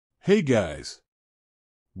Hey guys!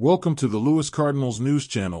 Welcome to the Louis Cardinals News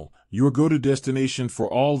Channel, your go-to destination for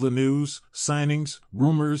all the news, signings,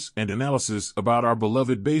 rumors, and analysis about our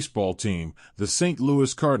beloved baseball team, the St.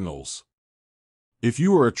 Louis Cardinals. If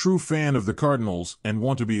you are a true fan of the Cardinals and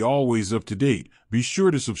want to be always up to date, be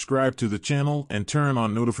sure to subscribe to the channel and turn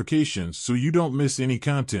on notifications so you don't miss any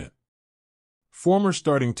content. Former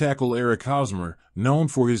starting tackle Eric Hosmer, known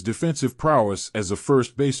for his defensive prowess as a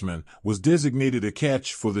first baseman, was designated a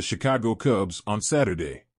catch for the Chicago Cubs on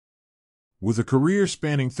Saturday. With a career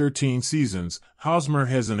spanning 13 seasons, Hosmer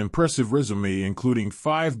has an impressive resume including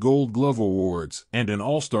 5 Gold Glove awards and an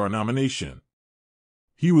All-Star nomination.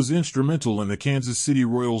 He was instrumental in the Kansas City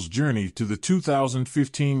Royals' journey to the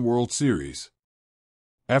 2015 World Series.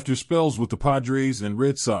 After spells with the Padres and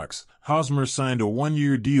Red Sox, Hosmer signed a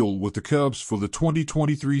 1-year deal with the Cubs for the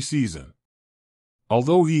 2023 season.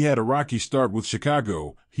 Although he had a rocky start with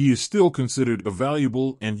Chicago, he is still considered a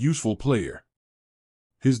valuable and useful player.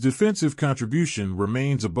 His defensive contribution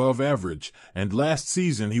remains above average, and last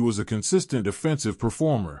season he was a consistent offensive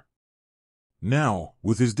performer. Now,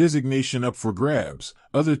 with his designation up for grabs,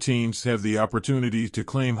 other teams have the opportunity to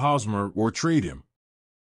claim Hosmer or trade him.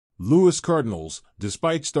 Louis Cardinals,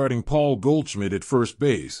 despite starting Paul Goldschmidt at first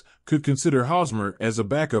base, could consider Hosmer as a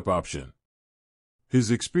backup option.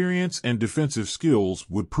 His experience and defensive skills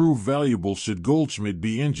would prove valuable should Goldschmidt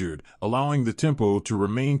be injured, allowing the tempo to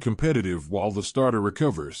remain competitive while the starter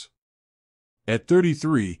recovers. At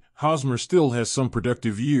 33, Hosmer still has some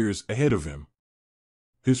productive years ahead of him.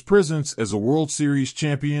 His presence as a World Series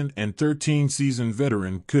champion and 13-season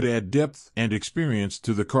veteran could add depth and experience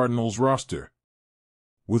to the Cardinals roster.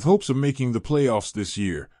 With hopes of making the playoffs this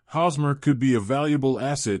year, Hosmer could be a valuable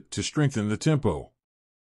asset to strengthen the tempo.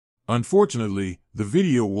 Unfortunately, the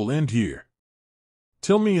video will end here.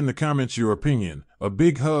 Tell me in the comments your opinion. A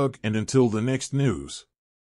big hug, and until the next news.